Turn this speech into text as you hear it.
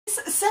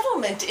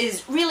settlement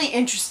is really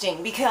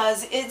interesting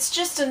because it's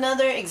just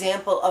another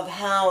example of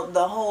how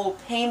the whole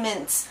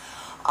payments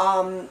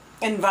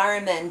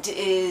environment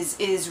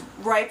is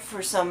ripe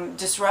for some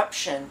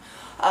disruption.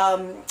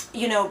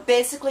 You know,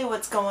 basically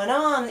what's going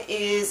on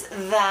is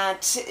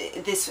that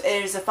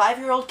there's a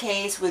 5-year-old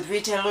case with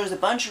retailers,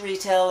 a bunch of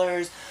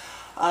retailers,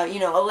 you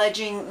know,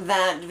 alleging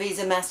that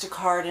Visa,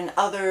 Mastercard, and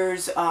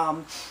others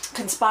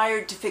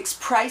conspired to fix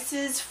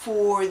prices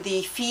for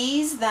the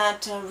fees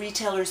that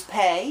retailers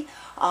pay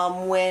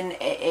when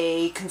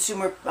a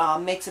consumer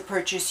makes a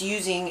purchase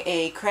using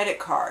a credit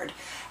card.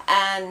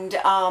 And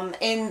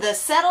in the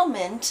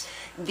settlement,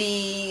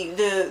 the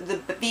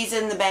Visa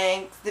and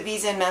the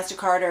Visa and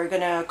Mastercard are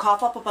going to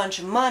cough up a bunch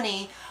of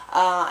money,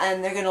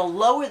 and they're going to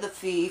lower the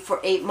fee for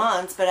 8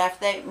 months. But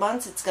after 8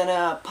 months, it's going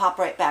to pop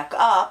right back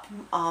up,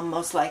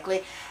 most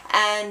likely.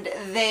 And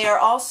they are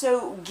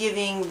also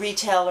giving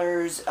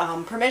retailers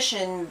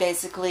permission,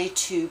 basically,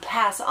 to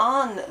pass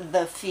on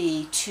the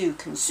fee to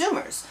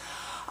consumers.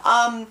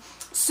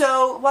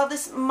 So while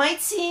this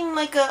might seem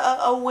like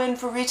a win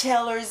for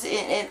retailers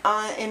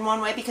in one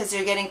way because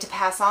they're getting to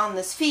pass on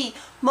this fee,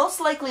 most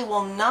likely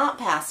will not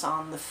pass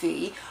on the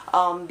fee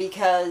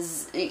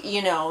because,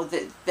 you know,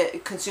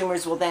 the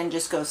consumers will then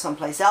just go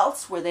someplace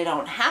else where they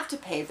don't have to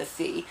pay the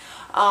fee.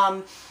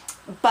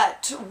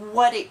 But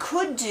what it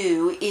could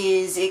do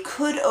is it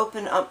could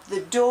open up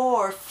the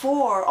door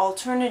for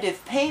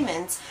alternative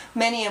payments,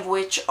 many of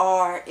which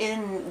are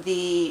in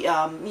the,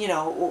 you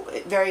know,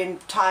 very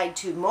tied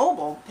to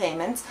mobile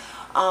payments,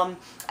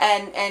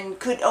 and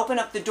could open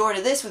up the door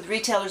to this with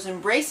retailers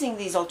embracing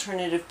these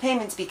alternative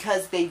payments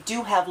because they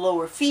do have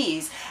lower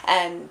fees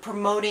and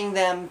promoting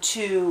them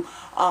to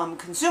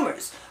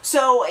consumers.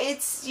 So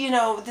it's, you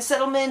know, the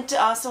settlement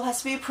still has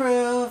to be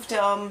approved,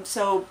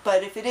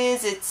 but if it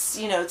is, it's,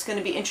 you know, it's going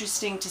to be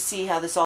interesting to see how this all